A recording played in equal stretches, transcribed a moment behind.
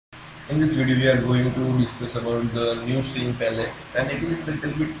In this video we are going to discuss about the new string palette, and it is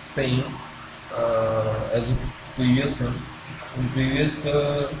little bit same as the previous one. In previous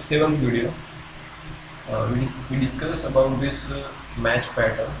seventh video we discussed about this match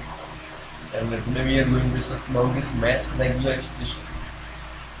pattern, and today we are going to discuss about this match regular expression.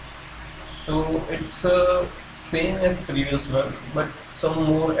 So it's same as the previous one but some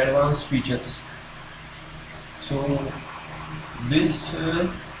more advanced features. So this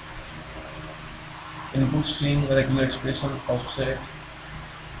input string regular expression offset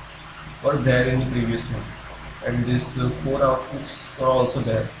were there in the previous one, and these four outputs are also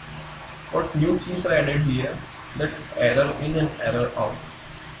there. What new things are added here? That error in and error out.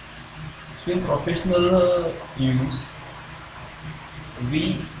 So in professional use,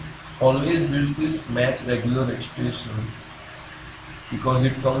 we always use this match regular expression because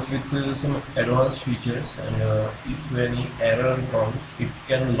it comes with some advanced features, and if any error comes, it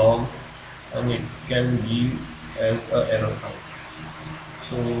can log and it can give as a error out.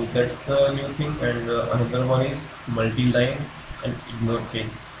 So that's the new thing, and another one is multi-line and ignore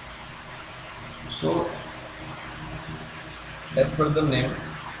case. So as per the name,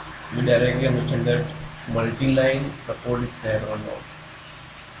 we directly understand that multi-line support is there or not.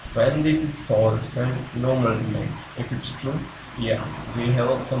 When this is false, then no multi-line. If it's true, yeah, we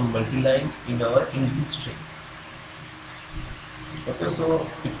have some multi-lines in our input string. Okay, so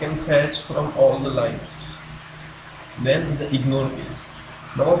it can fetch from all the lines. Then the ignore case.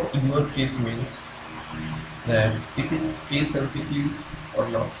 Now the ignore case means that it is case sensitive or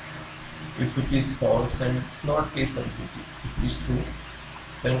not. If it is false, then it's not case sensitive. If it is true,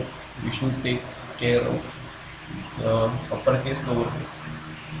 then we should take care of uppercase, lowercase.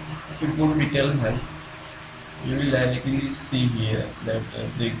 If you go to detail help, you will directly see here that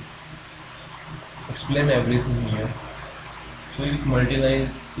they explain everything here. So if multi-line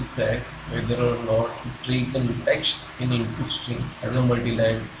is set, whether or not to treat the text in input string as a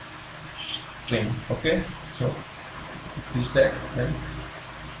multi-line string. Okay, so if it is set, then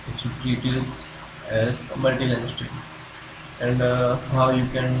it should treat it as a multi-line string. And how you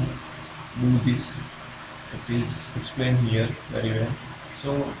can do this, it is explained here very well.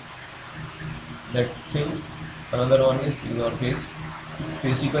 So that thing. Another one is ignore case. It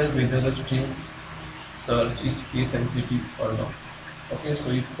specifies whether the string search is case sensitive or not. Okay, so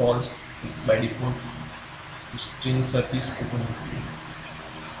if false, it's by default the string search is case sensitive.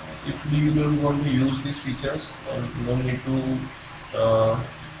 If you don't want to use these features, you don't need to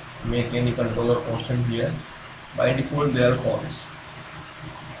make any controller constant here. By default they are false.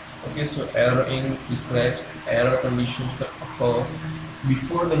 Okay, so error in describes error conditions that occur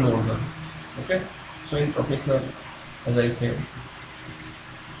before the node run. Okay, so in professional, as I said,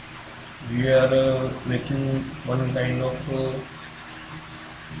 we are making one kind of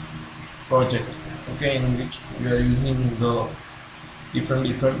project, okay, in which we are using the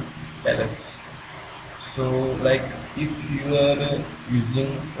different palettes. So like if you are using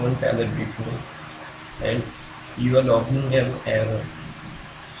one palette before and you are logging an error,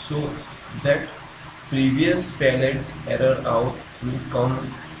 so that previous palette's error out will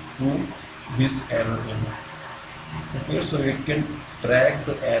come to this error in. Okay, so it can track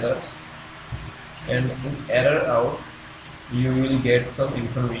the errors, and in error out you will get some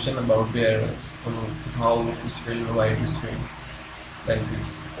information about the errors, how it is failed, why it is failed, like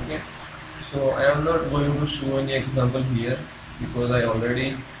this. Okay, so I am not going to show any example here because I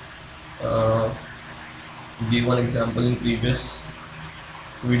already gave one example in previous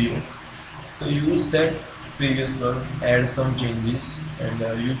video. So use that previous one, add some changes, and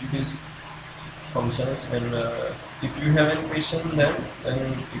use these functions. And if you have any question, then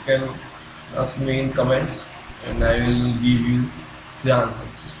you can ask me in comments and I will give you the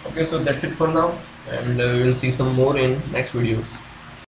answers. Okay, so that's it for now, and we will see some more in next videos.